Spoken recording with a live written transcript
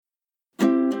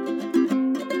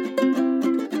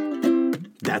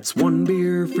That's 1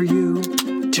 beer for you,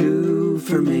 2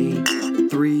 for me,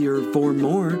 3 or 4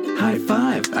 more. High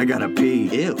five, I gotta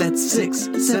pee. Ew. That's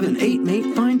 6, 7, 8,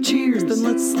 mate. Fine, cheers. Then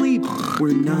let's sleep.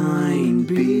 We're 9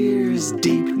 beers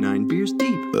deep. 9 beers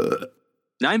deep.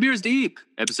 9 beers deep,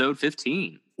 episode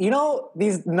 15. You know,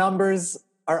 these numbers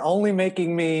are only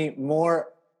making me more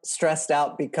stressed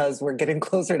out because we're getting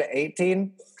closer to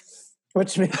 18,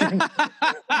 which means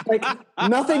like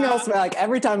nothing else. Like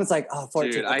every time it's like, oh,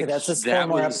 14. Dude, okay, that's just 4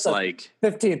 more episodes. Like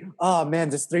 15. Oh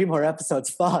man, just 3 more episodes.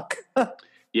 Fuck.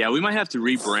 Yeah, we might have to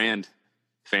rebrand,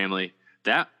 family.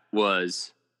 That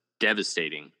was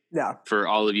devastating. Yeah. For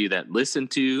all of you that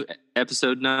listened to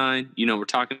episode 9, you know what we're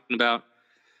talking about,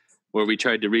 where we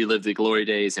tried to relive the glory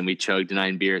days and we chugged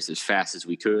 9 beers as fast as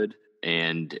we could.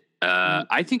 And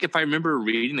I think if I remember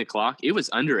reading the clock, it was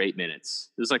under 8 minutes.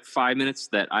 It was like 5 minutes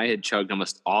that I had chugged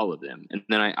almost all of them. And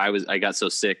then I got so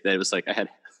sick that it was like I had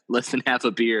less than half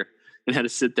a beer and had to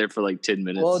sit there for like 10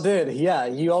 minutes. Well, dude, yeah,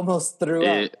 you almost threw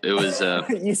up. It was...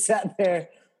 you sat there.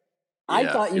 I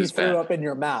thought you threw up in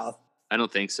your mouth. I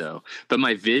don't think so. But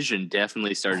my vision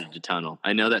definitely started to tunnel.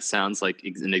 I know that sounds like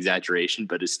an exaggeration,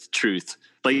 but it's the truth.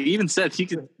 Like even Seth, you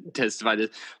could testify to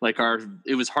like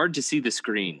it was hard to see the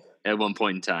screen at one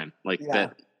point in time. Like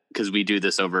that, because we do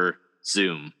this over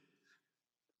Zoom.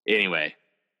 Anyway.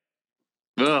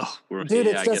 Dude,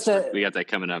 it's just we got that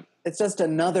coming up. It's just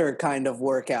another kind of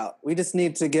workout. We just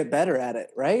need to get better at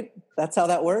it, right? That's how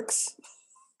that works.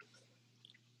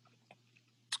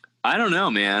 I don't know,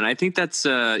 man. I think that's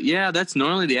that's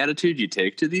normally the attitude you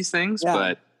take to these things,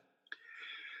 but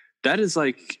that is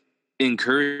like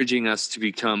encouraging us to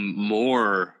become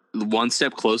more one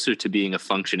step closer to being a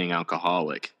functioning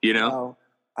alcoholic, you know? Oh,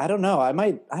 I don't know. I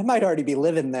might already be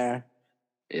living there.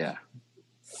 Yeah.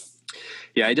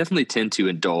 Yeah, I definitely tend to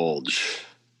indulge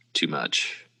too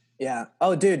much. Yeah.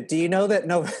 Oh, dude, do you know that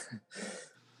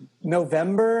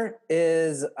November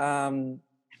is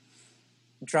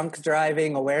Drunk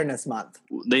Driving Awareness Month?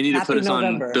 They need to put us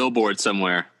on billboard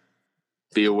somewhere.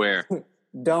 Be aware.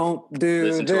 Don't do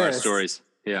Listen this. to our stories.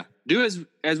 Yeah. Do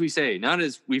as we say, not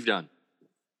as we've done.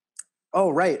 Oh,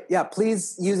 right. Yeah,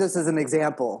 please use this as an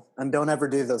example and don't ever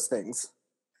do those things.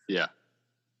 Yeah.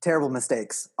 Terrible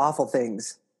mistakes. Awful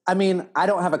things. I mean, I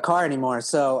don't have a car anymore,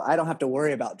 so I don't have to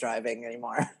worry about driving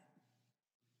anymore.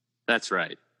 That's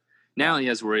right. Now all he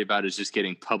has to worry about is just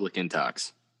getting public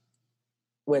intox.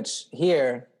 Which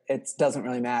here, it doesn't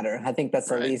really matter. I think that's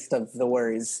the least of the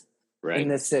worries in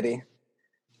this city.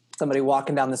 Somebody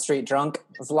walking down the street drunk,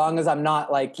 as long as I'm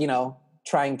not like,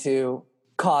 trying to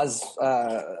cause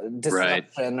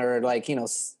disruption or like,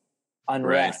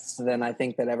 unrest, then I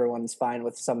think that everyone's fine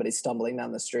with somebody stumbling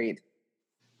down the street.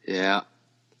 Yeah.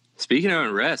 Speaking of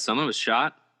unrest, someone was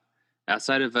shot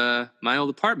outside of my old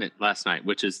apartment last night,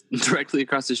 which is directly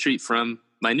across the street from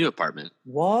my new apartment.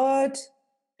 What?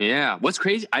 Yeah. What's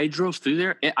crazy, I drove through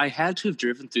there. I had to have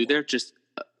driven through there just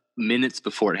minutes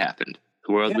before it happened.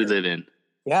 The world we live in.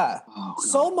 Yeah.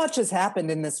 So much has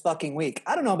happened in this fucking week.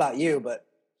 I don't know about you, but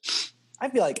I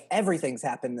feel like everything's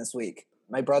happened this week.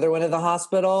 My brother went to the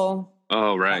hospital.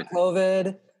 Oh, right.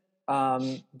 COVID,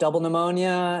 double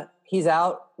pneumonia. He's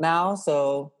out now.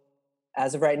 So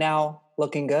as of right now,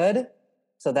 looking good.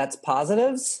 So that's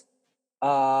positives.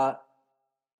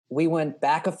 We went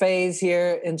back a phase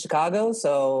here in Chicago.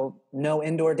 So no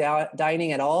indoor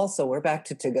dining at all. So we're back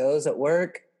to to-goes at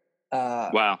work.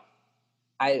 Wow.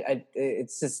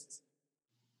 It's just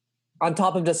on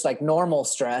top of just like normal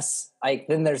stress. Like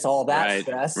then there's all that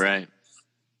stress. Right.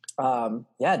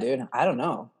 Yeah, dude. I don't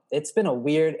know. It's been a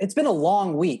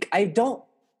long week.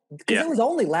 It was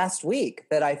only last week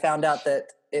that I found out that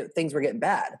things were getting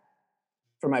bad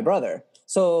for my brother.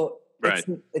 So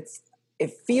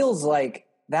it feels like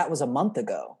that was a month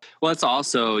ago. Well, it's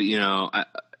also,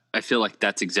 I feel like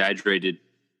that's exaggerated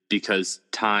because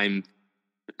time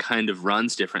kind of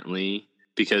runs differently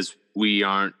because we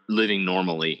aren't living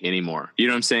normally anymore. You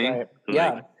know what I'm saying? Right.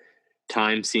 Yeah. Like,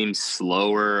 time seems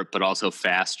slower, but also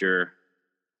faster.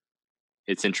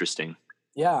 It's interesting.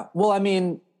 Yeah. Well, I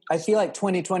mean, I feel like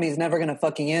 2020 is never going to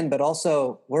fucking end, but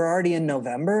also we're already in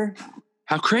November.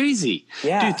 How crazy.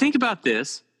 Yeah. Dude, think about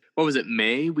this. What was it?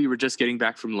 May? We were just getting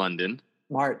back from London.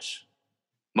 March.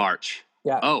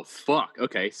 Yeah. Oh, fuck.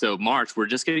 Okay. So March, we're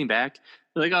just getting back.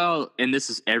 Like, and this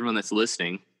is everyone that's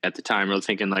listening at the time, really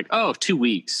thinking like, 2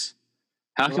 weeks.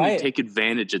 How can we take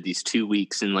advantage of these 2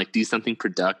 weeks and like do something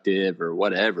productive or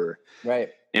whatever? Right.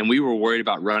 And we were worried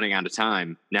about running out of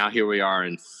time. Now here we are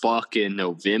in fucking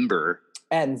November.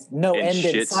 And no end in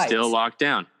sight. Shit's still locked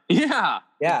down. Yeah.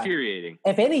 Infuriating.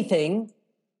 If anything,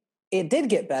 it did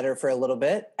get better for a little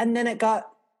bit. And then it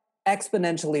got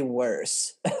exponentially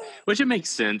worse. Which it makes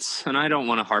sense. And I don't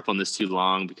want to harp on this too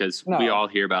long because we all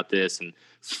hear about this and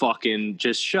fucking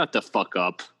just shut the fuck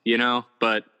up, you know?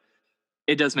 But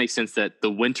it does make sense that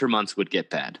the winter months would get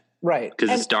bad. Right.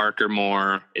 Because it's darker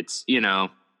more. It's, you know.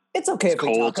 It's okay if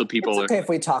cold, so people it's okay if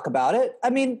we talk about it. I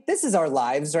mean, this is our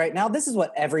lives right now. This is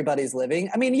what everybody's living.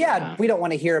 I mean, we don't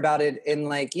want to hear about it in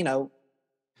like, you know,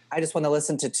 I just want to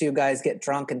listen to two guys get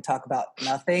drunk and talk about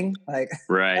nothing. Like,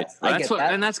 right.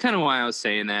 And that's kind of why I was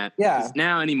saying that. Yeah.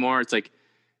 Now anymore, it's like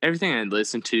everything I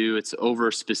listen to, it's over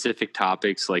specific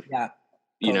topics. Like,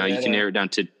 you know, you can narrow it down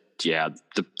to, the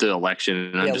election.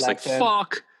 And I'm just like,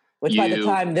 fuck. Which by the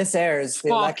time this airs, the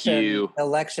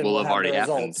election will have already the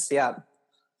results. Happened. Yeah.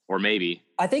 Or maybe.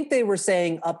 I think they were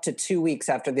saying up to 2 weeks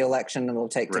after the election it'll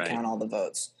take to count all the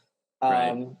votes.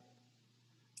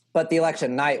 But the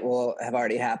election night will have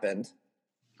already happened.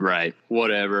 Right.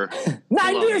 Whatever.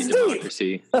 9 beers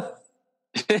deep.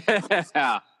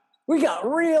 We got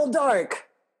real dark.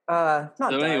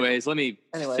 Anyways, let me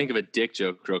think of a dick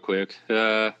joke real quick.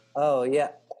 Oh, yeah.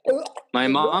 My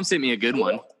mom sent me a good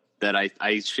one that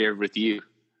I shared with you.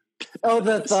 Oh,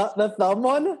 the thumb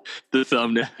one? The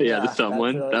thumb, the thumb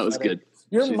one. Really that was funny. Good.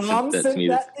 Your mom sent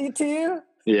that to you?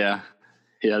 Yeah.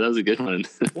 Yeah, that was a good one.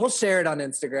 We'll share it on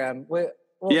Instagram.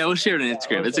 We'll share it on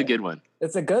Instagram. It's a good one.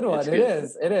 It's a good one. It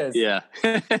is. Yeah.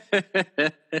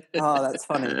 Oh, that's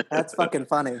funny. That's fucking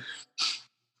funny.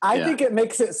 I think it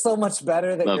makes it so much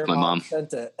better that your mom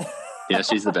sent it. Yeah,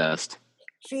 she's the best.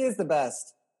 She is the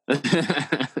best.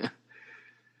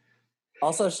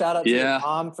 Also, shout out to your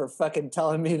mom for fucking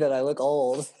telling me that I look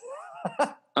old.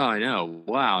 Oh, I know.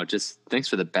 Wow. Just thanks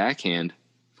for the backhand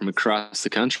from across the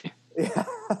country. Yeah.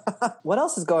 What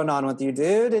else is going on with you,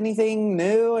 dude? Anything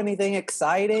new? Anything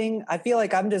exciting? I feel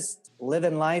like I'm just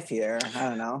living life here. I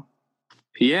don't know.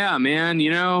 Yeah, man. You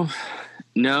know,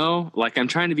 no, like I'm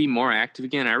trying to be more active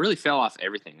again. I really fell off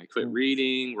everything. I quit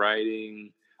reading,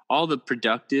 writing, all the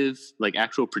productive, like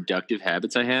actual productive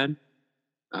habits I had.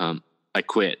 I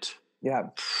quit. Yeah.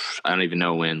 I don't even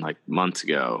know when, like months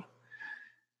ago.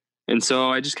 And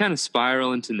so I just kind of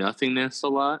spiral into nothingness a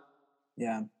lot.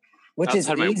 Yeah. Which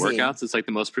outside is my workouts, it's like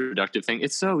the most productive thing.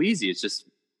 It's so easy. It's just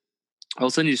all of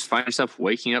a sudden you just find yourself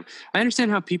waking up. I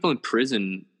understand how people in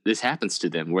prison, this happens to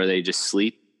them where they just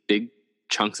sleep big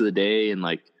chunks of the day. And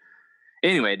like,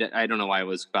 anyway, I don't know why I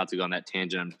was about to go on that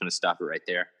tangent. I'm just going to stop it right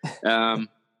there.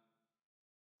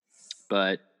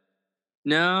 But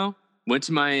no,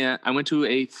 I went to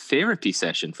a therapy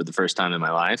session for the first time in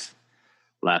my life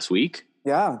last week.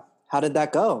 Yeah. How did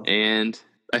that go? And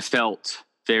I felt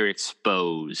very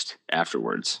exposed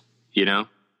afterwards, you know?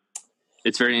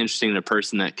 It's very interesting in a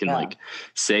person that can like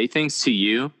say things to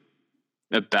you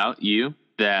about you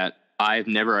that I've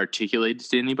never articulated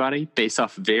to anybody based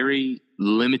off very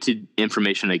limited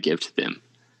information I give to them.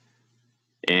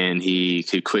 And he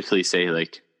could quickly say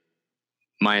like,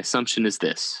 my assumption is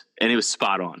this. And it was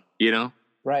spot on, you know?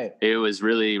 Right. It was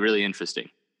really, really interesting.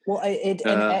 Well,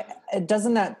 it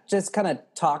doesn't that just kind of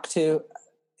talk to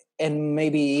and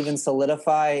maybe even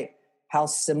solidify how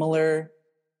similar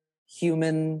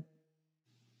human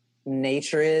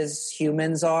nature is,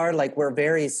 humans are? Like we're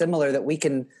very similar that we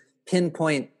can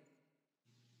pinpoint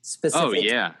specific. Oh,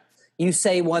 yeah. You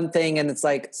say one thing and it's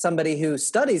like somebody who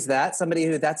studies that, somebody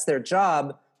who that's their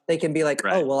job, they can be like,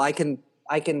 oh, well, I can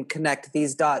connect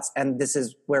these dots and this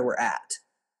is where we're at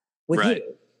with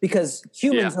you. Because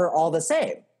humans are all the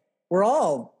same. We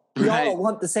all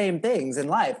want the same things in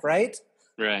life, right?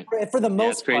 Right. For the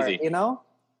most part, you know?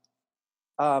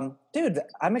 Dude,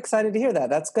 I'm excited to hear that.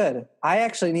 That's good. I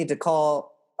actually need to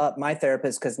call up my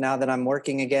therapist because now that I'm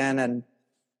working again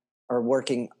or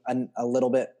working a little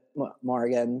bit more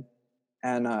again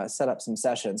and set up some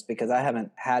sessions because I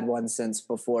haven't had one since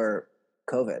before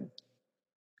COVID.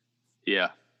 Yeah.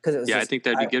 I think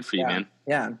that'd be good for you, man.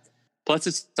 Yeah. Plus,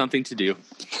 it's something to do.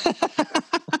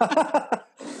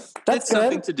 That's good.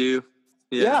 Something to do.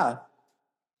 Yeah.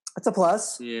 That's a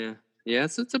plus. Yeah. Yeah,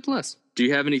 it's a plus. Do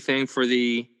you have anything for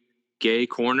the gay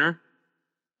corner?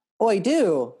 Oh, I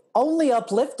do. Only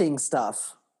uplifting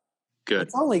stuff. Good.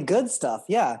 It's only good stuff.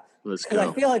 Yeah. Let's go.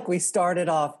 I feel like we started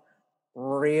off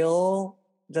real,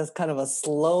 just kind of a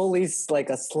slowly, like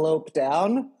a slope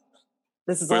down.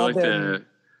 This is all like the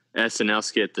SNL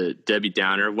skit, the Debbie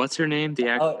Downer. What's her name? The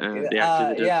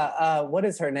actor. What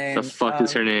is her name? The fuck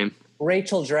is her name?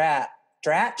 Rachel Drat.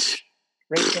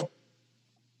 Rachel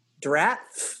Drat.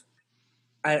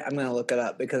 I'm gonna look it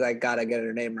up because I gotta get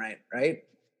her name right. Right?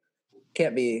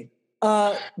 Can't be.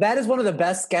 That is one of the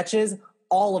best sketches.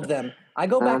 All of them. I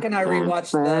go back and I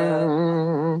rewatch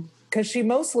because she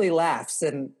mostly laughs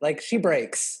and like she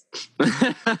breaks.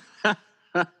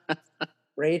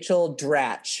 Rachel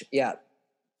Dratch. Yeah.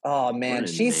 Oh man,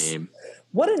 name.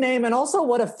 What a name, and also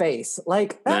what a face.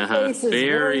 Like that face is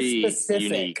very specific.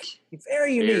 Unique.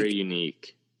 Very unique. Very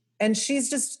unique. And she's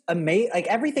just amazing. Like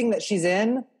everything that she's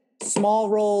in, small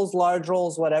roles, large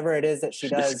roles, whatever it is that she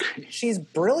does, she's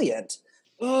brilliant.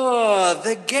 Oh,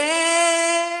 the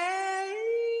gay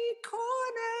corner.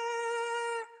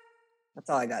 That's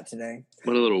all I got today.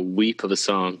 What a little weep of a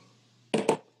song.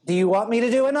 Do you want me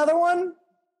to do another one?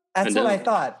 That's what I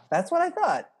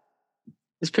thought.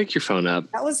 Just pick your phone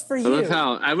up. That was for you.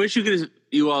 I wish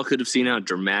you all could have seen how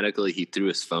dramatically he threw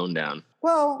his phone down.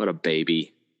 Well, what a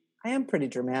baby. I am pretty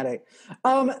dramatic.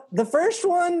 The first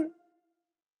one,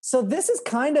 so this is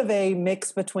kind of a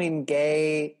mix between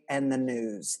gay and the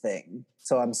news thing.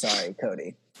 So I'm sorry,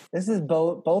 Cody. This is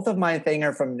both of my thing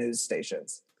are from news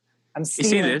stations. I'm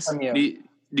stealing from you.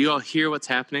 Do you all hear what's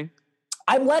happening?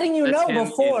 I'm letting you know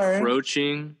before.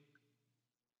 Encroaching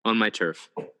on my turf.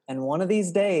 And one of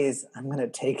these days, I'm going to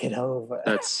take it over.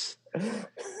 That's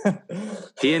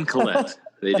he and Colette.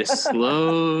 They just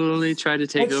slowly try to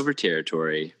take over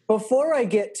territory. Before I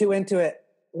get too into it,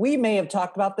 we may have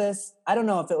talked about this. I don't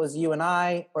know if it was you and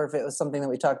I or if it was something that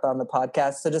we talked about on the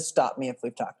podcast. So just stop me if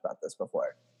we've talked about this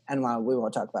before. And we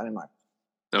won't talk about it anymore.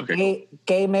 Okay.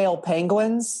 Gay male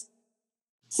penguins.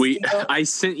 I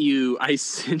sent you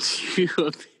this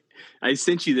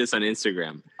on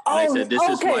Instagram. I said, this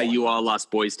is why you all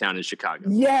lost Boys Town in Chicago.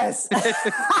 Yes.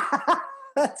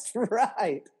 That's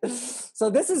right. So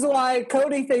this is why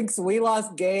Cody thinks we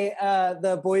lost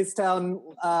the Boys Town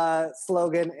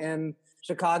slogan in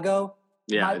Chicago.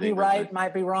 Yeah, might be right,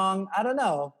 might be wrong. I don't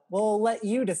know. We'll let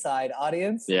you decide,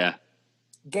 audience. Yeah.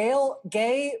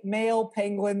 Gay male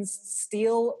penguins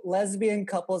steal lesbian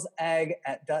couple's egg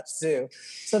at Dutch Zoo.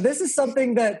 So this is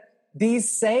something that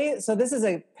these say. So this is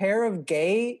a pair of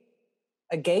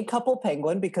a gay couple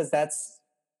penguin because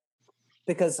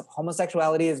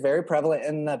homosexuality is very prevalent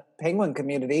in the penguin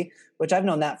community, which I've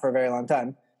known that for a very long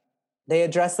time. They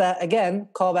address that again,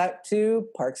 call back to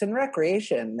Parks and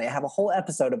Recreation. They have a whole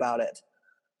episode about it.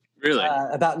 Really?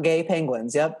 About gay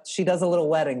penguins. Yep. She does a little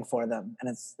wedding for them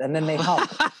and then they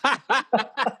hump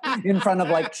in front of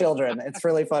like children. It's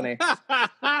really funny.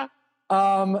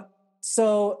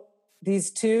 So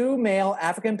these two male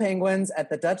African penguins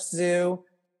at the Dutch Zoo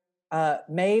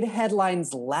made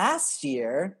headlines last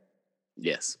year.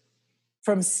 Yes.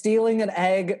 From stealing an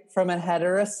egg from a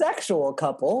heterosexual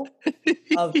couple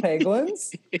of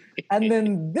penguins. And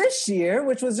then this year,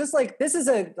 which was just like, this is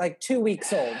 2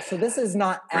 weeks old. So this is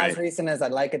not as recent as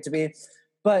I'd like it to be.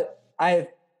 But I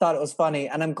thought it was funny.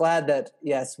 And I'm glad that,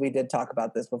 yes, we did talk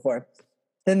about this before.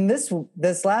 Then this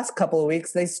last couple of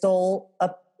weeks, they stole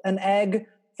an egg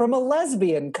from a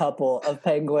lesbian couple of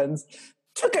penguins.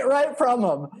 Took it right from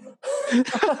them.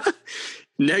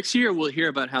 Next year, we'll hear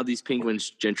about how these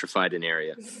penguins gentrified an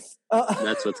area.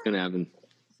 That's what's going to happen.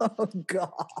 Oh,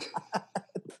 God.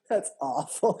 That's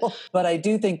awful. But I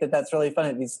do think that that's really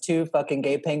funny. These two fucking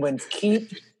gay penguins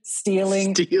keep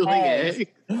stealing eggs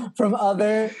from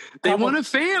other They want a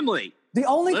family. The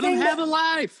only Let thing them have a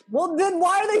life. Well, then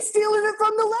why are they stealing it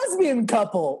from the lesbian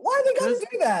couple? Why are they going to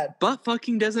do that? Butt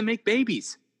fucking doesn't make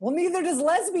babies. Well, neither does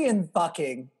lesbian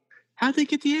fucking. How'd they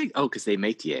get the egg? Oh, because they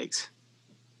make the eggs.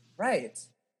 Right.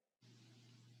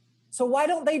 So why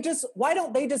don't they just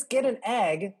get an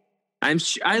egg?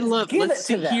 Let's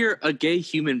hear a gay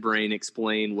human brain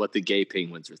explain what the gay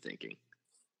penguins are thinking.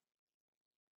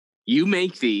 You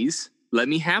make these. Let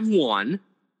me have one.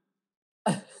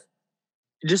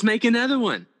 Just make another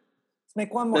one. Let's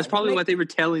make one more. That's probably what they were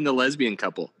telling the lesbian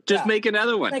couple. Just make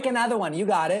another one. Make another one. You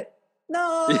got it.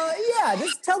 No, yeah,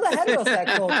 just tell the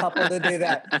heterosexual couple to do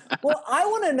that. Well, I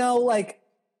want to know, like,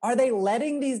 are they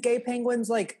letting these gay penguins,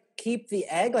 like, keep the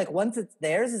egg? Like, once it's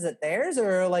theirs, is it theirs?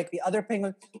 Or, like, the other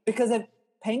penguin? Because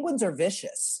penguins are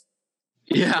vicious.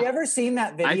 Yeah. Have you ever seen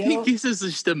that video? I think this is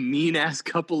just a mean-ass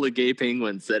couple of gay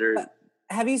penguins that are...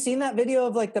 Have you seen that video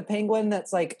of, like, the penguin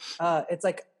that's, like, it's,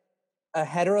 like, a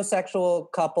heterosexual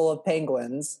couple of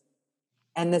penguins,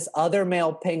 and this other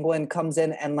male penguin comes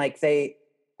in and, like,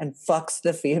 and fucks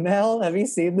the female? Have you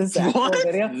seen this actual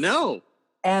video? No.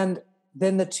 And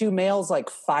then the two males, like,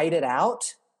 fight it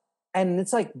out, and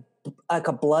it's, like a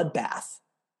bloodbath.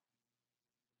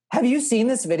 Have you seen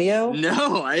this video?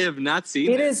 No, I have not seen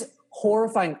it. It is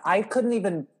horrifying. I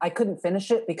couldn't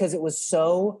finish it because it was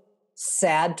so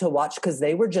sad to watch because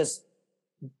they were just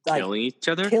like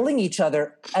killing each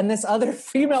other. And this other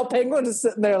female penguin is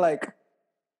sitting there like,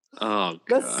 oh,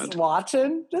 just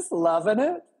watching, just loving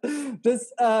it,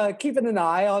 just keeping an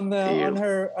eye on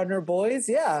her boys.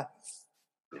 Yeah.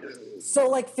 So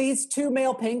like these two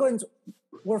male penguins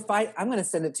I'm going to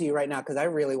send it to you right now because I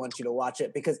really want you to watch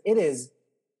it because it is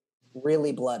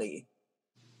really bloody.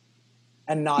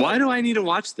 And not. Why do I need to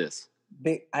watch this?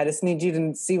 I just need you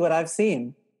to see what I've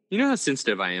seen. You know how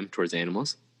sensitive I am towards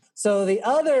animals. So the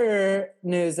other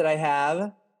news that I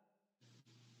have,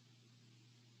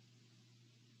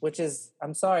 which is,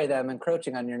 I'm sorry that I'm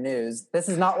encroaching on your news. This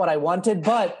is not what I wanted,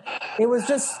 but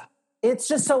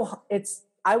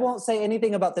I won't say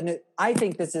anything about the news. I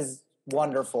think this is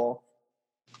wonderful.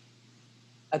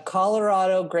 A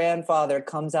Colorado grandfather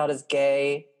comes out as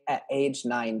gay at age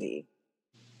 90.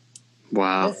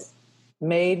 Wow. This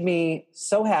made me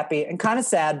so happy and kind of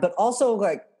sad, but also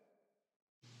like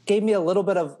gave me a little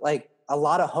bit of like a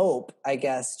lot of hope, I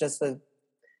guess.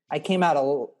 I came out a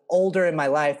little older in my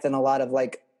life than a lot of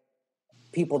like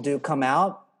people do come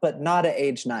out, but not at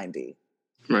age 90.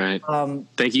 Right.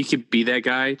 Think you could be that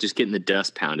guy just getting the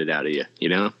dust pounded out of you, you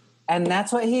know? And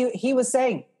that's what he was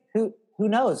saying. Who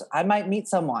knows? I might meet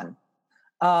someone.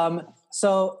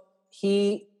 So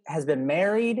he has been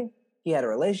married. He had a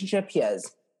relationship. He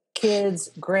has kids,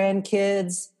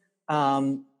 grandkids.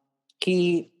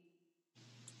 He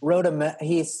wrote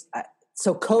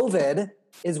so COVID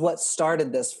is what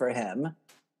started this for him.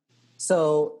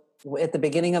 So at the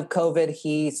beginning of COVID,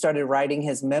 he started writing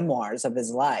his memoirs of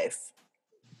his life.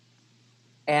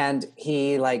 And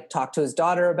he like talked to his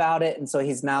daughter about it. And so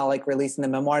he's now like releasing the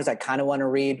memoirs. I kind of want to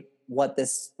read what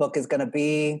this book is going to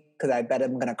be because I bet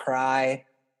I'm going to cry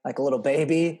like a little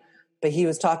baby. But he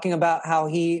was talking about how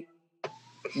he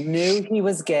knew he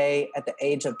was gay at the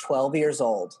age of 12 years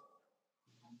old.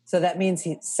 So that means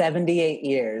 78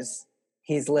 years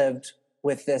he's lived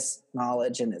with this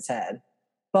knowledge in his head.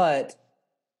 But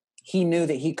he knew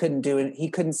that he couldn't do it. He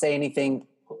couldn't say anything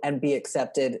and be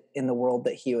accepted in the world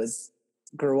that he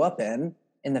grew up in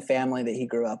the family that he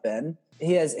grew up in.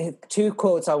 He has two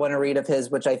quotes I want to read of his,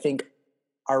 which I think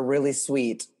are really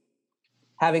sweet.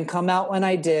 Having come out when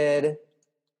I did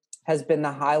has been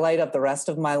the highlight of the rest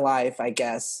of my life, I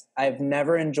guess. I've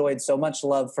never enjoyed so much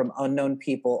love from unknown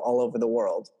people all over the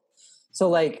world. So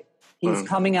like he's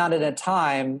coming out at a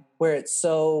time where it's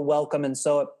so welcome and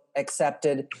so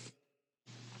accepted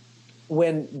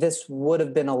when this would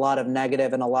have been a lot of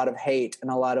negative and a lot of hate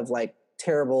and a lot of like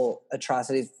terrible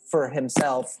atrocities for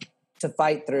himself to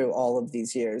fight through all of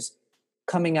these years.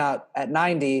 Coming out at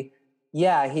 90,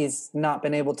 yeah, he's not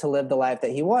been able to live the life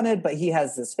that he wanted, but he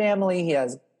has this family, he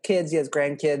has kids, he has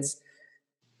grandkids,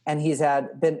 and he's had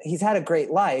a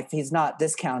great life. He's not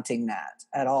discounting that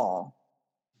at all.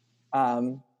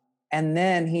 And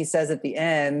then he says at the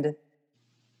end,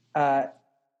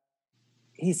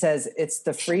 he says, it's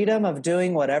the freedom of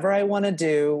doing whatever I want to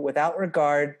do without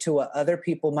regard to what other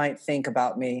people might think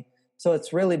about me. So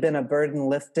it's really been a burden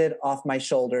lifted off my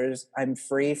shoulders. I'm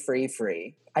free, free,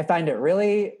 free. I find it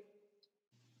really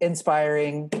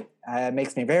inspiring. It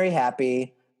makes me very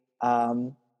happy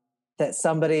that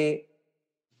somebody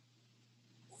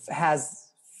has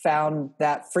found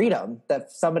that freedom,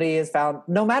 that somebody has found,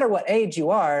 no matter what age you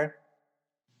are,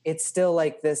 it's still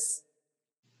like this.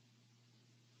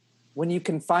 When you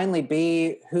can finally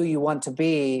be who you want to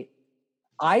be,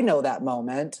 I know that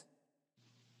moment.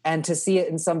 And to see it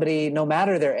in somebody, no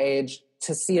matter their age,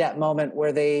 to see that moment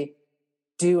where they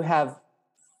do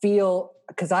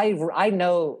because I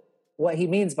know what he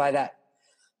means by that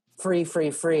free,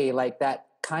 free, free, like that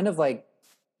kind of like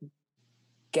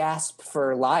gasp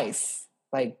for life,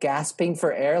 like gasping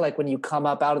for air. Like when you come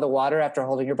up out of the water after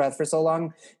holding your breath for so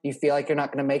long, you feel like you're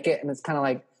not going to make it. And it's kind of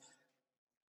like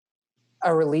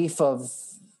a relief of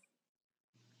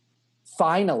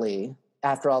finally,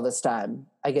 after all this time,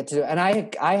 I get to do it. And I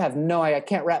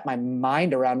can't wrap my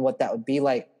mind around what that would be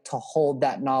like to hold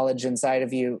that knowledge inside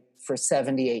of you for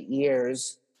 78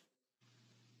 years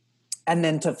and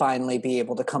then to finally be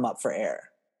able to come up for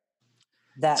air.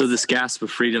 So this gasp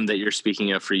of freedom that you're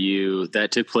speaking of for you,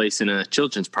 that took place in a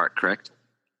children's park, correct?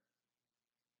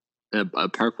 A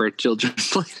park where children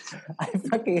play. I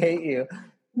fucking hate you.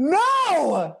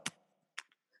 No!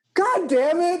 God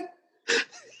damn it!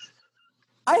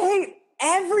 I hate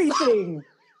everything.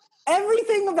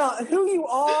 Everything about who you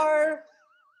are,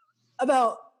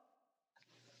 about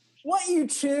what you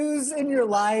choose in your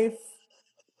life.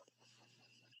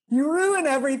 You ruin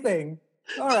everything.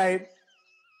 All right.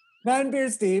 9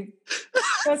 beers deep.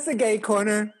 That's the gay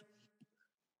corner.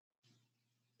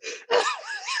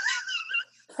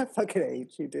 I fucking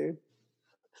hate you, dude.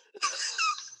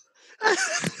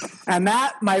 And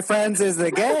that, my friends, is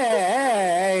the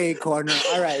gay corner.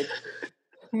 All right.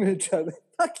 I'm going to try.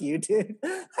 Fuck you, dude.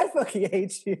 I fucking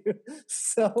hate you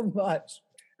so much.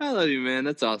 I love you, man.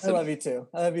 That's awesome. I love you too,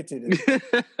 dude.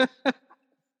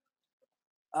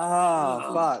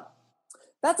 Oh, fuck.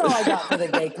 That's all I got for the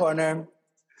gay corner.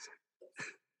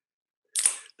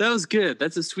 That was good.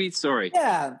 That's a sweet story.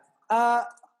 Yeah.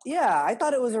 Yeah, I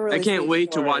thought it was a really I can't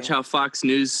wait to watch how Fox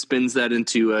News spins that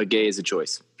into gay as a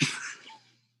choice.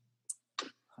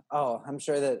 Oh, I'm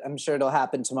sure it'll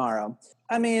happen tomorrow.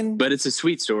 I mean, but it's a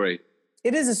sweet story.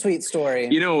 It is a sweet story.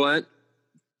 You know what?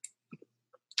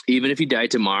 Even if he died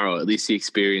tomorrow, at least he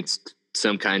experienced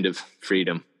some kind of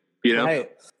freedom. You know?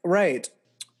 Right.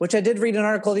 Which I did read an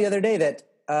article the other day that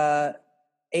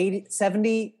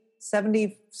 70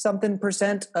 something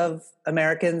 % of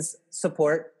Americans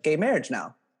support gay marriage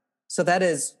now. So that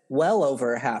is well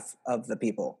over half of the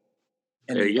people.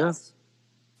 There you go.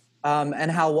 And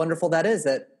how wonderful that is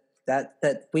that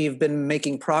we've been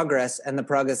making progress, and the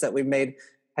progress that we've made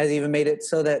has even made it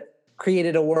so that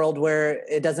created a world where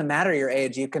it doesn't matter your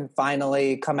age. You can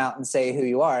finally come out and say who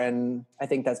you are. And I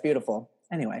think that's beautiful.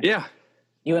 Anyway. Yeah.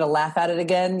 You want to laugh at it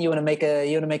again? You want to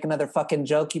make another fucking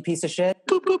joke, you piece of shit?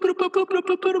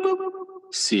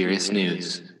 Serious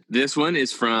news. This one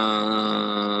is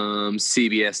from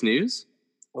CBS News.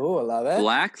 Oh, I love it.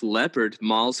 Black leopard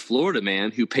mauls Florida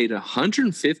man who paid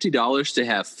 $150 to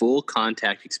have full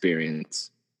contact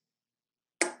experience.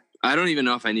 I don't even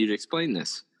know if I need to explain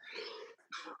this.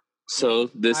 So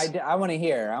this I want to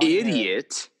hear.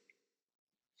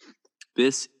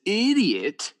 This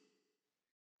idiot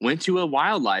went to a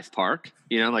wildlife park,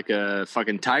 like a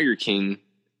fucking Tiger King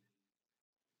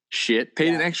shit,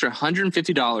 paid an extra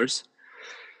 $150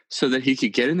 so that he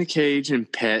could get in the cage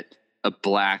and pet a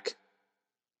black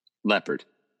leopard,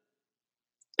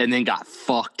 and then got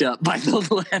fucked up by the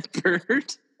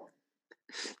leopard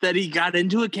that he got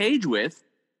into a cage with,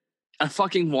 a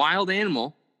fucking wild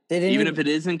animal. Even if it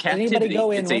is in captivity,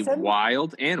 it's a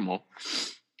wild animal.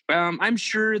 I'm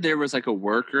sure there was like a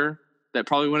worker that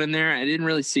probably went in there. I didn't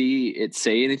really see it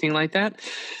say anything like that,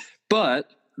 but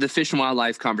the Fish and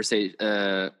Wildlife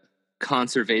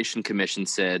Conservation Commission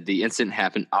said the incident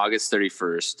happened August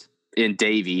 31st in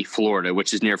Davie, Florida,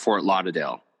 which is near Fort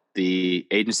Lauderdale. The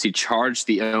agency charged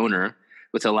the owner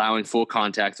with allowing full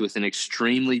contact with an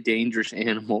extremely dangerous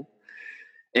animal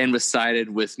and was cited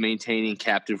with maintaining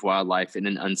captive wildlife in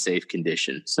an unsafe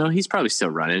condition. So he's probably still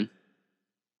running.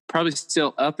 Probably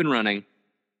still up and running.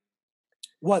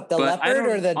 What, the leopard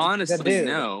or the honestly the dude?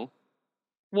 No.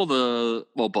 Well,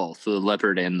 both the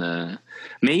leopard and God,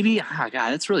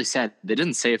 that's really sad. They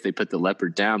didn't say if they put the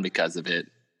leopard down because of it.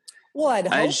 Well,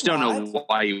 I just don't know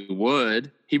why you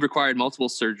would. He required multiple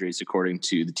surgeries, according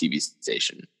to the TV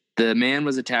station. The man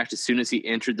was attacked as soon as he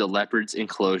entered the leopard's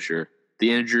enclosure.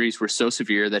 The injuries were so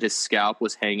severe that his scalp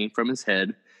was hanging from his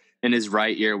head and his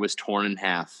right ear was torn in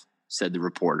half, said the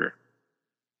reporter.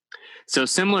 So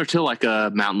similar to like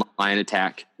a mountain lion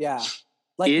attack. Yeah.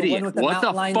 Like idiot. The one with the what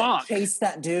mountain the lion fuck? That chased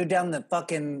that dude down the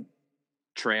fucking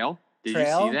trail. Did you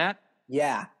see that?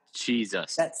 Yeah.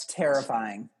 Jesus. That's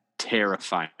terrifying.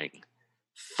 Terrifying.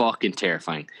 Fucking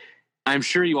terrifying. I'm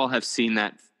sure you all have seen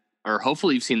that, or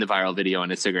hopefully you've seen the viral video on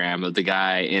Instagram of the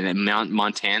guy in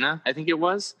Montana, I think it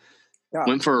was. Yeah.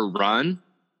 Went for a run,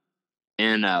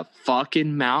 and a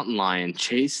fucking mountain lion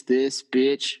chased this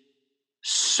bitch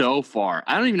so far.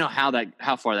 I don't even know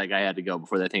how far that guy had to go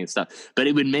before that thing stopped, but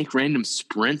it would make random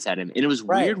sprints at him, and it was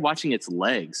weird watching its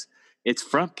legs. Its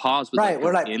front paws would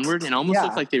go inward and almost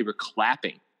looked like they were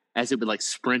clapping as it would like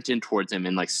sprint in towards him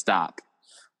and like stop.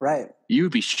 Right. You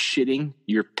would be shitting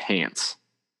your pants.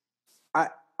 I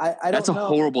don't That's a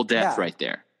horrible death right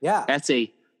there. Yeah. That's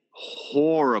a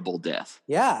horrible death.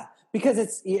 Yeah. Because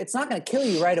it's not going to kill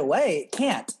you right away. It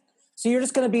can't. So you're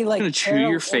just going to be like... It's going to chew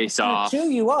your face off.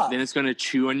 Chew you up. Then it's going to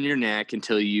chew on your neck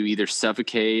until you either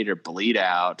suffocate or bleed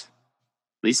out.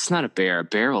 At least it's not a bear. A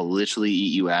bear will literally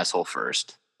eat you asshole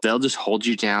first. They'll just hold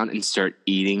you down and start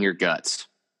eating your guts.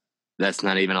 That's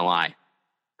not even a lie.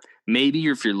 Maybe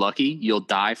if you're lucky, you'll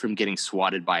die from getting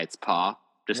swatted by its paw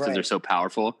just because they're so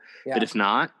powerful. Yeah. But if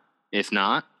not,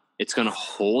 it's going to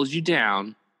hold you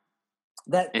down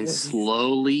and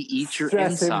slowly eat your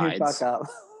insides. You fuck up.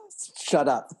 Shut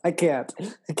up. I can't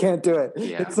do it.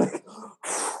 Yeah. It's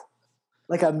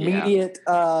like immediate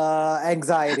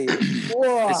anxiety.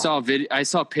 I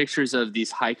saw pictures of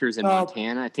these hikers in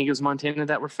Montana. I think it was Montana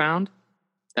that were found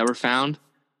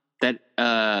that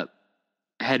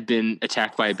had been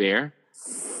attacked by a bear,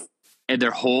 and their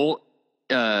whole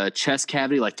chest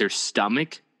cavity, like their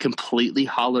stomach, completely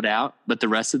hollowed out, but the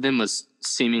rest of them was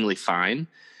seemingly fine,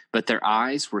 but their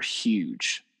eyes were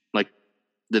huge, like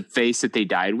the face that they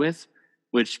died with,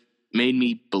 which made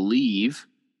me believe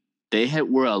they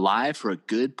were alive for a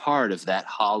good part of that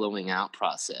hollowing out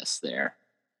process there.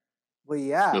 Well,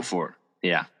 yeah. Before.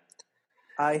 Yeah.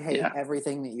 I hate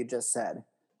everything that you just said.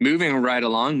 Moving right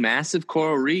along, massive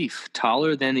coral reef,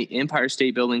 taller than the Empire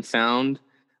State Building found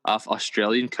off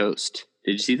Australian coast.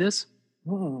 Did you see this?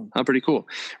 Oh, pretty cool.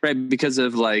 Right, because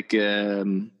of like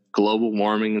global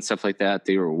warming and stuff like that,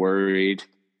 they were worried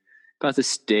about the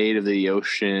state of the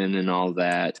ocean and all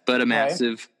that. But a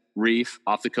massive reef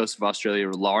off the coast of Australia,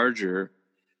 larger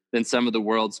than some of the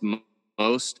world's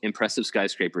most impressive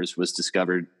skyscrapers, was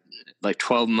discovered like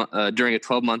during a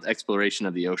 12-month exploration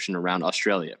of the ocean around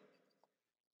Australia.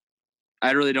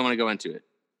 I really don't want to go into it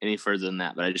any further than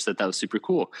that, but I just thought that was super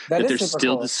cool. That they're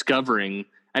still discovering.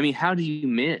 I mean, how do you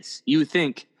miss? You would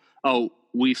think, oh,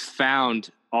 we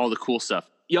found all the cool stuff.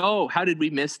 Yo, how did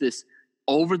we miss this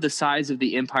over the size of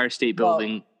the Empire State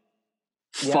Building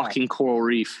fucking coral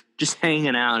reef just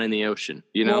hanging out in the ocean,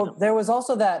 you know? Well, there was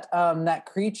also that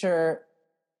creature.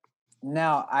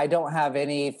 Now, I don't have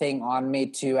anything on me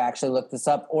to actually look this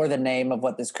up or the name of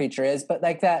what this creature is, but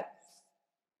like that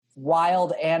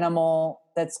wild animal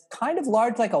that's kind of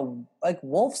large, like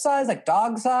wolf size, like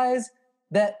dog size,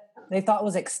 that they thought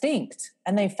was extinct,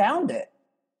 and they found it.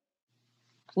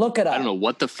 Look it up. I don't know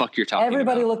what the fuck you're talking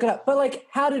Everybody about. Look it up. But like,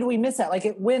 how did we miss that? Like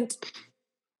it went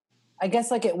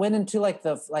into like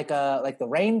the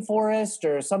rainforest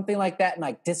or something like that, and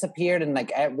like disappeared, and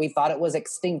like we thought it was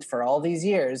extinct for all these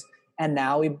years, and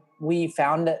now we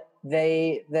found that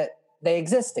they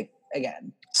exist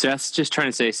again. Seth's just trying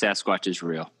to say Sasquatch is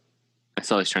real.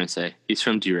 That's all he's trying to say. He's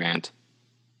from Durand.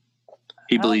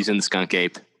 He believes in the skunk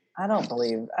ape. I don't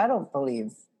believe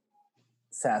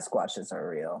Sasquatches are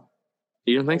real.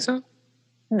 You don't think so?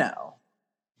 No.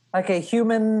 Like a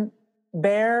human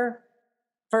bear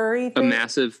furry thing? A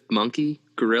massive monkey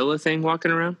gorilla thing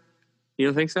walking around? You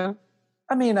don't think so?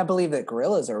 I mean, I believe that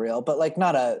gorillas are real, but like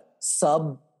not a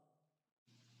sub-species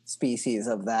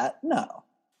of that. No.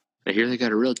 I hear they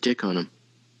got a real dick on them.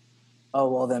 Oh,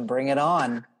 well then bring it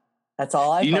on. That's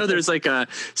all I. There's like a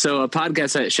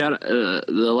podcast.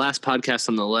 The last podcast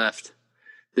on the left.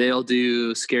 They'll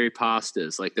do scary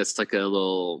pastas. Like that's like a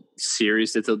little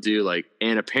series that they'll do. Like,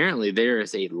 and apparently there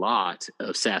is a lot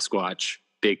of Sasquatch,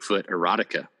 Bigfoot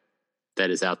erotica that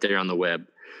is out there on the web.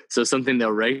 So something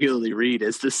they'll regularly read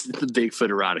is the Bigfoot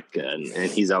erotica,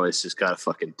 and he's always just got a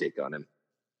fucking dick on him.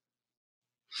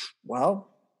 Well,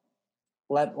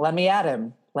 let me at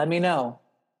him. Let me know.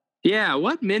 Yeah,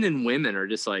 what men and women are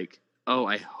just like, oh,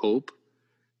 I hope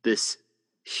this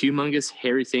humongous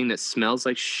hairy thing that smells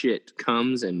like shit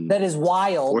comes and that is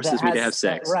wild forces me to have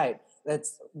sex. Right.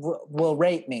 Will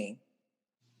rape me.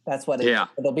 That's what it is.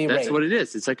 It'll be that's rape. What it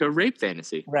is. It's like a rape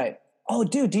fantasy. Right. Oh,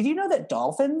 dude, did you know that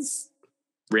dolphins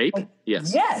rape?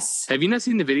 Yes. Yes. Have you not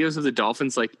seen the videos of the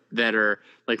dolphins like that are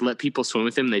like let people swim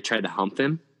with them and they try to hump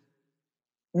them?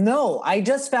 No, I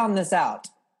just found this out.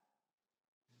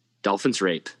 Dolphins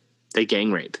rape. They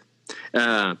gang rape.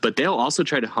 But they'll also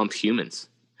try to hump humans.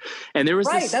 And there was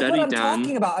this study done. That's what I'm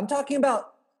talking about. I'm talking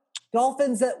about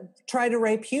dolphins that try to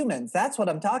rape humans. That's what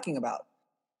I'm talking about.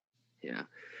 Yeah.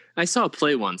 I saw a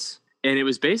play once, and it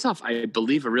was based off, I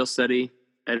believe, a real study.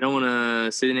 I don't want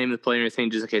to say the name of the play or anything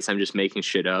just in case I'm just making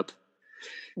shit up.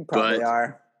 You probably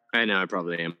are. I know, I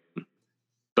probably am.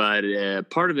 But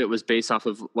part of it was based off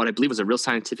of what I believe was a real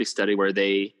scientific study where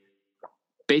they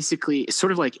basically,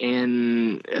 sort of like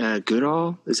Anne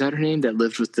Goodall, is that her name, that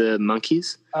lived with the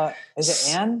monkeys? Is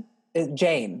it Anne?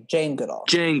 Jane Goodall.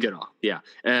 Jane Goodall, yeah.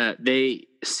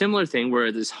 Similar thing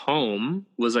where this home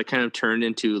was like kind of turned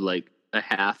into like a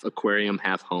half aquarium,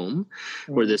 half home,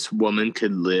 where this woman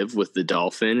could live with the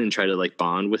dolphin and try to like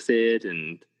bond with it.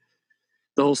 And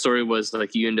the whole story was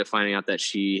like you end up finding out that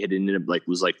she had ended up like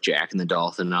was like jacking the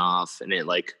dolphin off, and it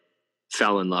like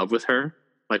fell in love with her,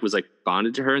 like was like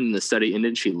bonded to her, and the study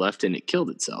ended, she left and it killed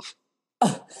itself.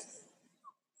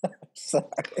 Sorry.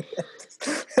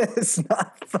 It's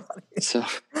not funny. So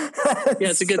yeah,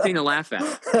 it's a good thing to laugh at.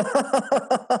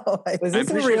 Was this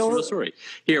a real story?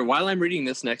 Here, while I'm reading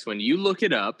this next one, you look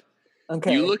it up.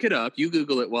 Okay. You look it up. You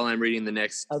Google it while I'm reading the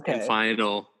next and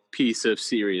final piece of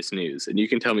serious news, and you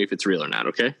can tell me if it's real or not.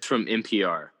 Okay? It's from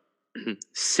NPR.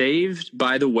 Saved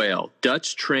by the whale.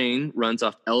 Dutch train runs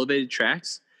off elevated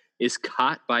tracks. Is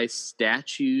caught by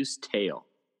statue's tail.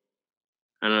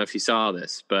 I don't know if you saw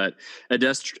this, but a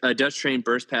Dutch train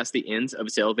burst past the ends of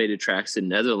its elevated tracks in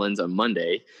Netherlands on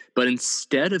Monday, but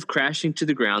instead of crashing to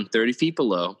the ground 30 feet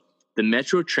below, the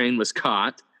metro train was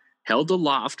caught, held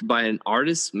aloft by an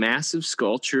artist's massive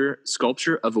sculpture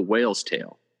of a whale's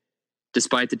tail.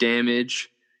 Despite the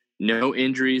damage, no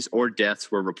injuries or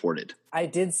deaths were reported. I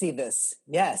did see this.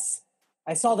 Yes.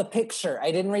 I saw the picture.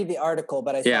 I didn't read the article,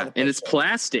 but I saw the picture. Yeah, and it's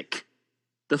plastic.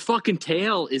 The fucking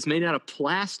tail is made out of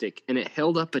plastic, and it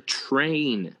held up a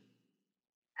train.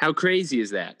 How crazy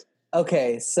is that?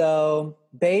 Okay, so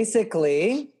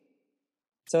basically,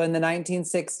 in the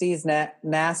 1960s,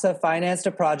 NASA financed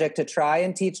a project to try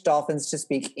and teach dolphins to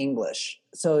speak English.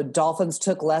 So dolphins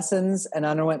took lessons and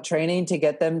underwent training to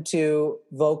get them to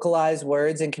vocalize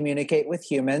words and communicate with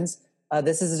humans.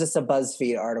 This is just a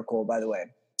BuzzFeed article, by the way.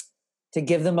 To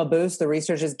give them a boost, the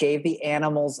researchers gave the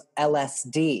animals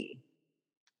LSD.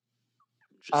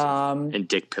 And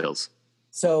dick pills.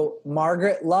 So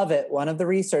Margaret Lovett, one of the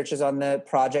researchers on the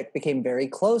project, became very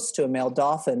close to a male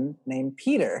dolphin named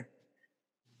Peter.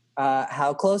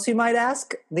 How close, you might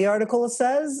ask? The article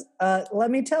says,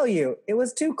 let me tell you, it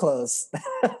was too close.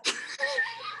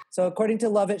 So according to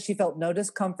Lovett, she felt no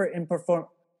discomfort in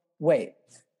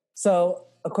So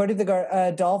according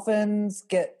to dolphins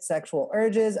get sexual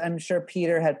urges. I'm sure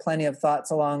Peter had plenty of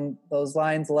thoughts along those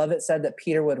lines. Lovett said that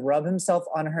Peter would rub himself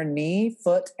on her knee,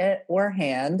 foot, or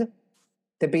hand.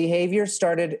 The behavior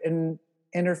started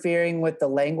interfering with the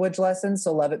language lessons,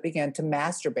 so Lovett began to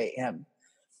masturbate him.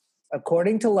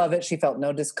 According to Lovett, she felt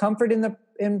no discomfort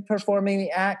in performing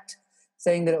the act,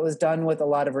 saying that it was done with a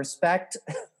lot of respect.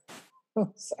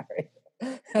 Sorry.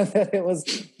 That it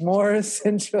was more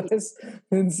sensuous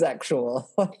than sexual.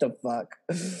 What the fuck?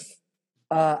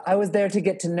 I was there to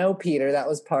get to know Peter. That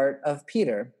was part of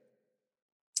Peter.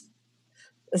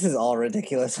 This is all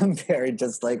ridiculous. I'm very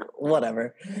just like,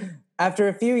 whatever. After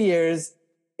a few years,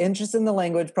 interest in the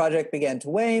language project began to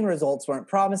wane, results weren't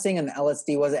promising, and the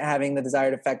LSD wasn't having the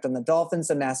desired effect on the dolphins,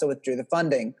 so NASA withdrew the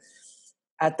funding.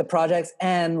 At the project's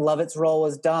end, Lovett's role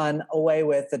was done away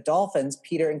with. The dolphins,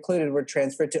 Peter included, were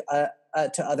transferred to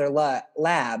other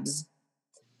labs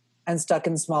and stuck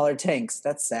in smaller tanks.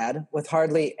 That's sad. With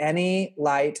hardly any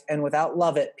light and without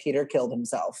Lovett, Peter killed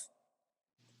himself.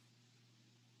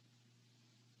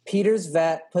 Peter's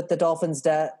vet put the dolphins'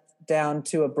 death down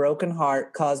to a broken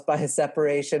heart caused by a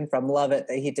separation from Lovett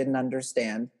that he didn't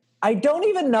understand. I don't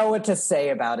even know what to say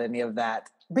about any of that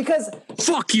because...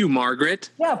 Fuck you,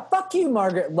 Margaret. Yeah, fuck you,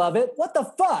 Margaret Lovett. What the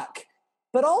fuck?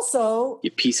 But also...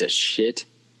 You piece of shit.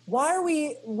 Why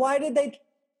did they...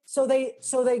 So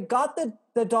they got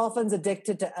the dolphins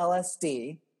addicted to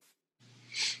LSD,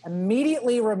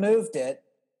 immediately removed it,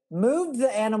 moved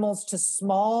the animals to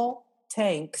small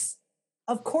tanks.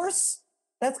 Of course...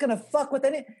 That's going to fuck with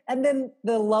any... And then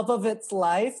the love of its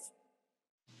life.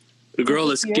 The girl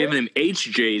is giving him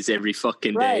HJs every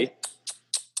fucking day.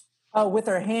 Oh, with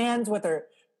her hands, with her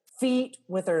feet,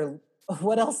 with her...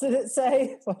 What else did it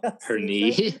say? Her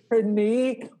knee. Her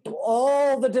knee.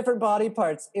 All the different body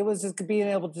parts. It was just being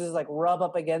able to just like rub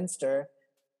up against her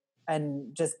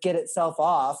and just get itself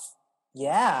off.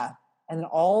 Yeah. And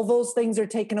all those things are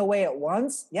taken away at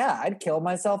once. Yeah, I'd kill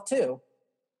myself too.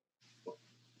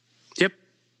 Yep.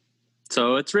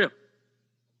 So it's real.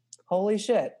 Holy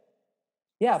shit.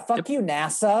 Yeah, fuck you,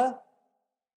 NASA.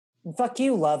 And fuck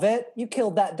you, Lovett. You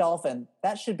killed that dolphin.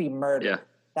 That should be murder. Yeah.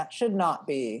 That should not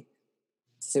be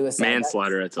suicide.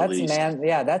 Manslaughter at the least.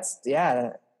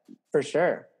 Yeah, for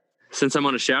sure. Since I'm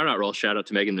on a shout-out roll, shout out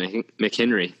to Megan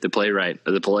McHenry, the playwright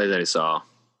of the play that I saw.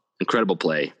 Incredible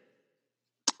play.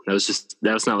 That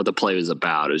was not what the play was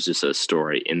about. It was just a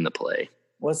story in the play.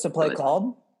 What's the play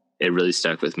called? It really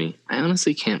stuck with me. I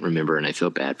honestly can't remember, and I feel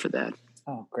bad for that.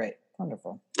 Oh, great.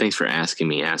 Wonderful. Thanks for asking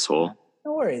me, asshole.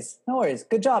 No worries.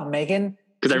 Good job, Megan.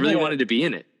 Because I really wanted to be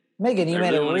in it. Megan, you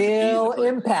made a real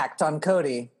impact on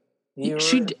Cody.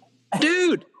 Dude!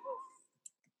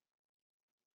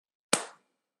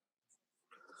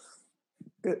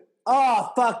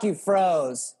 Oh, fuck, you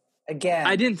froze. Again.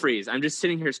 I didn't freeze. I'm just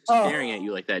sitting here staring at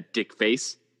you like that dick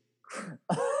face.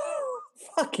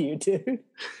 Fuck you, dude.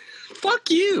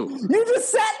 Fuck you. You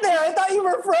just sat there. I thought you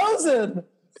were frozen.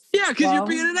 Yeah, because you're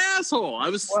being an asshole. I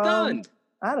was stunned.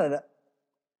 I don't know.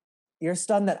 You're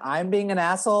stunned that I'm being an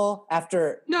asshole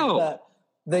after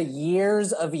the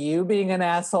years of you being an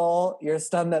asshole. You're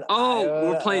stunned that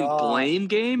we're playing blame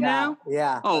game now?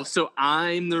 Yeah. Oh, so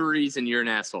I'm the reason you're an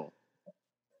asshole.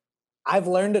 I've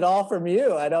learned it all from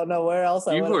you. I don't know where else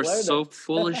I would have learned it. You are so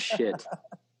full of shit.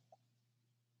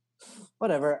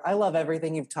 Whatever. I love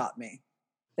everything you've taught me.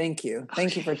 Thank you.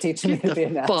 Thank you for teaching me to be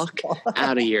an asshole. Fuck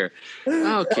out of here.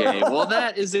 Okay. Well,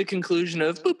 that is the conclusion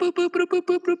of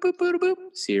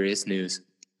serious news.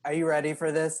 Are you ready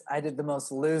for this? I did the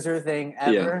most loser thing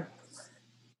ever. Yeah.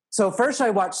 So first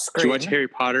I watched Scream. Did you watch Harry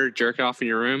Potter jerk off in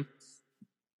your room?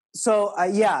 So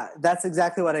yeah, that's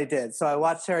exactly what I did. So I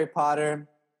watched Harry Potter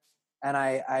and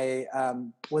I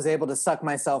was able to suck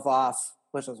myself off,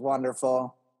 which was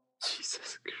wonderful.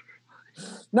 Jesus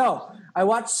Christ. No, I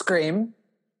watched Scream,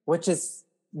 which is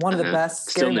one of the best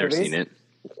scary movies. Still never seen it.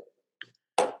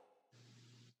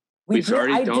 We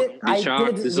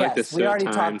already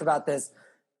talked about this.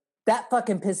 That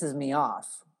fucking pisses me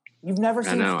off. You've never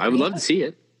seen I know. I would love to see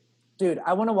it. Dude,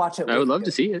 I want to watch it. I would love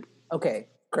to see it. Okay,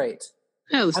 great.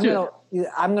 Yeah, let's do it.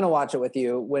 I'm going to watch it with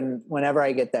you whenever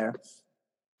I get there.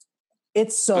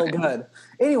 It's so good.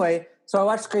 Anyway, so I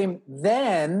watched Scream.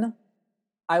 Then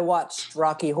I watched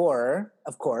Rocky Horror,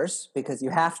 of course, because you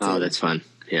have to. Oh, that's fun.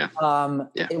 Yeah.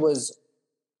 It was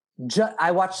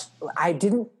I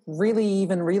didn't really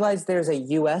even realize there's a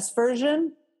US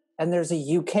version and there's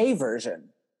a UK version,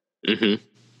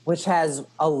 which has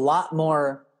a lot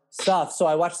more stuff. So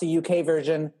I watched the UK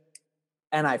version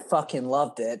and I fucking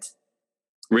loved it.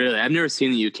 Really? I've never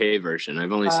seen the UK version.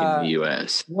 I've only seen the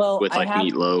US with like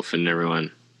Meatloaf and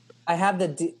everyone. I have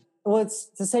it's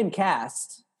the same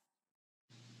cast.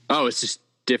 Oh, it's just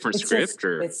different script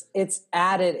or it's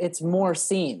added, it's more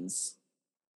scenes.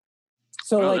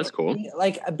 So that's cool.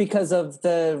 Like because of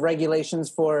the regulations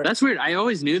for That's weird. I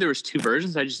always knew there was two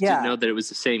versions. I just didn't know that it was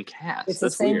the same cast. It's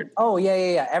That's the same, weird. Oh,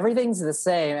 yeah. Everything's the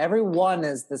same. Everyone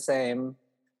is the same.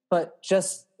 But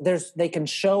just they can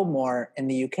show more in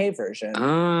the UK version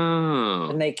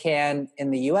than they can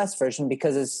in the US version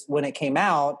because when it came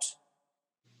out,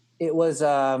 it was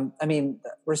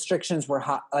restrictions were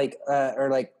hot,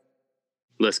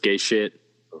 less gay shit.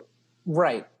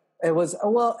 Right. It was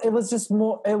just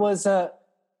more. It was I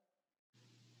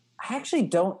actually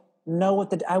don't know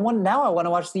I want to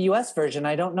watch the US version.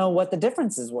 I don't know what the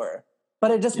differences were,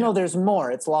 but I just know there's more.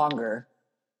 It's longer.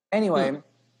 Anyway.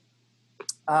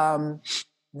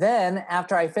 Then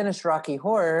after I finished Rocky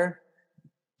Horror,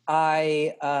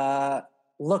 I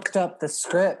looked up the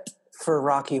script for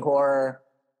Rocky Horror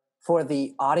for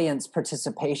the audience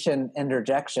participation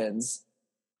interjections.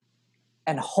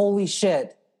 And holy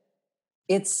shit,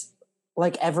 it's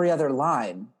like every other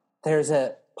line. There's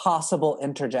a possible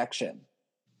interjection.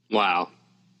 Wow.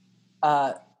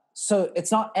 So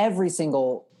it's not every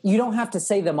single, you don't have to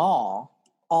say them all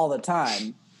the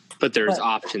time. But there's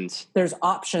options. There's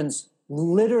options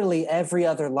literally every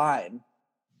other line.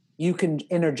 You can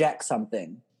interject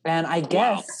something. And I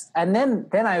guess, and then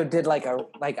I did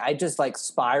I just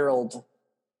spiraled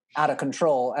out of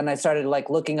control and I started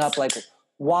looking up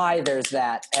why there's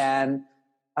that. And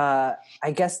I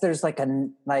guess there's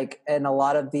in a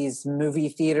lot of these movie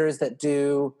theaters that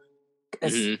do,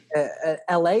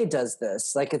 LA does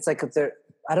this.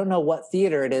 I don't know what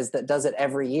theater it is that does it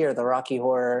every year, the Rocky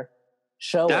Horror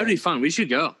show. That would be fun. We should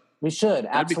go. We should. That'd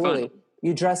absolutely. Be fun.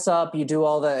 You dress up, you do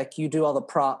all the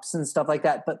props and stuff like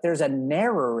that, but there's a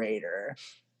narrator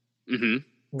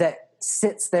that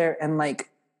sits there and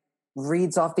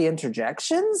reads off the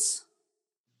interjections.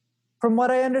 From what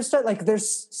I understood,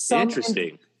 there's some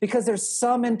interesting because there's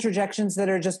some interjections that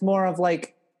are just more of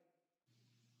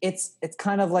it's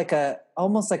kind of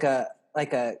almost like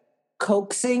a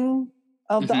coaxing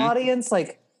of the audience.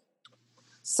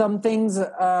 Some things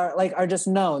are just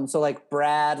known. So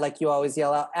Brad, you always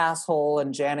yell out asshole,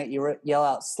 and Janet, you yell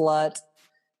out slut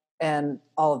and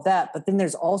all of that. But then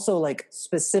there's also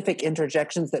specific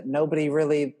interjections that nobody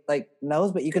really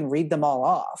knows, but you can read them all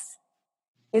off.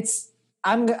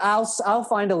 I'll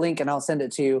find a link and I'll send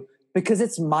it to you because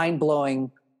it's mind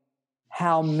blowing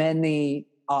how many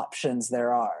options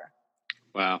there are.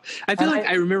 Wow. I feel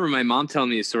I remember my mom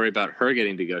telling me a story about her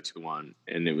getting to go to one,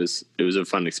 and it was a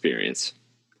fun experience.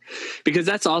 Because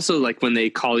that's also when they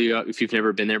call you up, if you've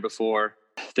never been there before,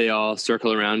 they all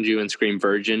circle around you and scream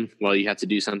virgin while you have to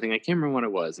do something. I can't remember what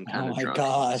it was. I'm kind of drunk. Oh my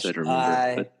gosh. So I don't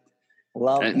remember.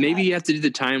 Love that. Maybe you have to do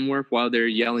the time warp while they're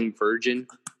yelling virgin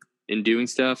and doing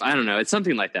stuff. I don't know. It's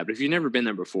something like that. But if you've never been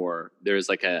there before, there's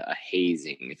a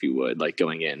hazing, if you would,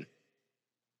 going in.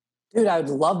 Dude, I would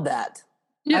love that.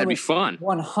 Yeah, it'd be fun.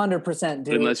 100%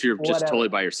 do. Unless you're just totally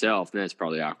by yourself, then it's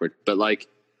probably awkward. But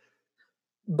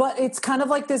But it's kind of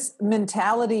this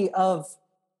mentality of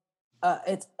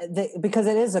because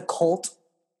it is a cult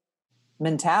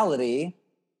mentality.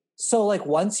 So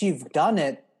part you've done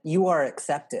it, you are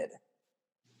accepted.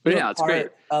 But yeah, it's great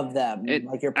of them.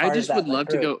 You're part I just of that would love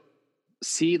group. to go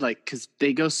see because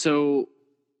they go so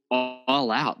all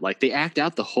out. They act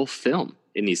out the whole film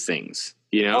in these things.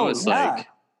 It's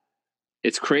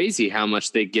it's crazy how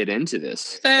much they get into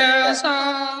this. There's a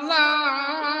light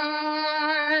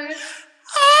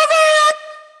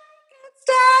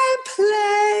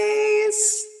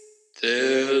place.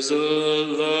 There's a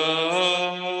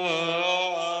light.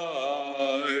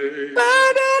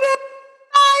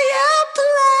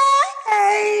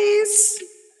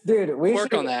 Dude, we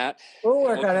work on that. We'll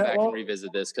work on it. Come back and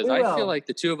revisit this because I feel like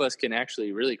the two of us can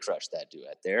actually really crush that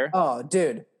duet there. Oh,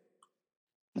 dude.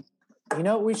 You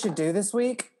know what we should do this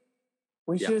week?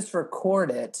 We should just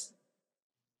record it.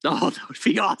 Oh, that would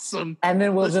be awesome. And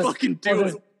then we'll Let's just fucking do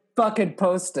it. fucking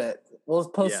post it. We'll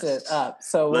post it up.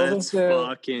 So let's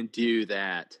fucking do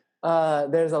that.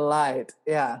 There's a light.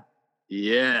 Yeah.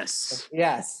 Yes.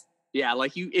 Yes. Yeah,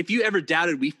 like if you ever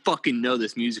doubted we fucking know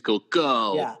this musical,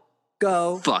 go. Yeah.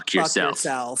 Go fuck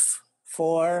yourself.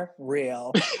 For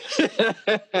real.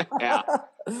 Yeah.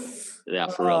 Yeah,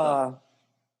 for real. Though.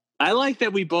 I like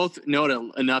that we both know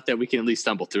it enough that we can at least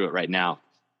stumble through it right now.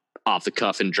 Off the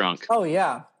cuff and drunk. Oh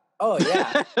yeah.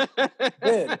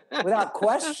 Dude, without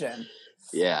question.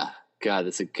 Yeah. God,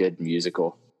 that's a good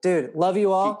musical. Dude, love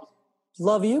you all.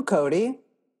 Love you, Cody.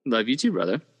 Love you too,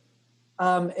 brother.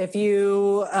 If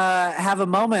you have a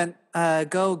moment,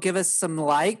 go give us some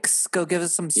likes. Go give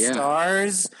us some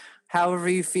stars. However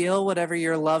you feel, whatever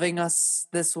you're loving us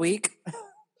this week.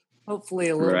 Hopefully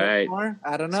a little bit more.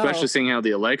 I don't know. Especially seeing how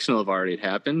the election will have already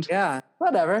happened. Yeah,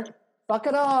 whatever. Fuck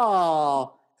it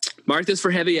all. Mark this for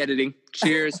heavy editing.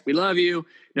 Cheers. We love you.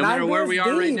 No matter where we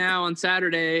are right now on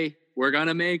Saturday, we're going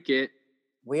to make it.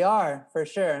 We are, for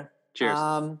sure.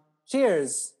 Cheers.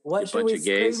 Cheers. What should we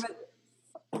scream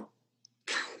at?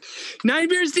 9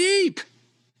 beers deep.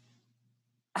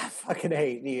 I fucking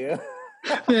hate you.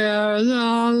 There's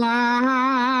a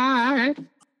light.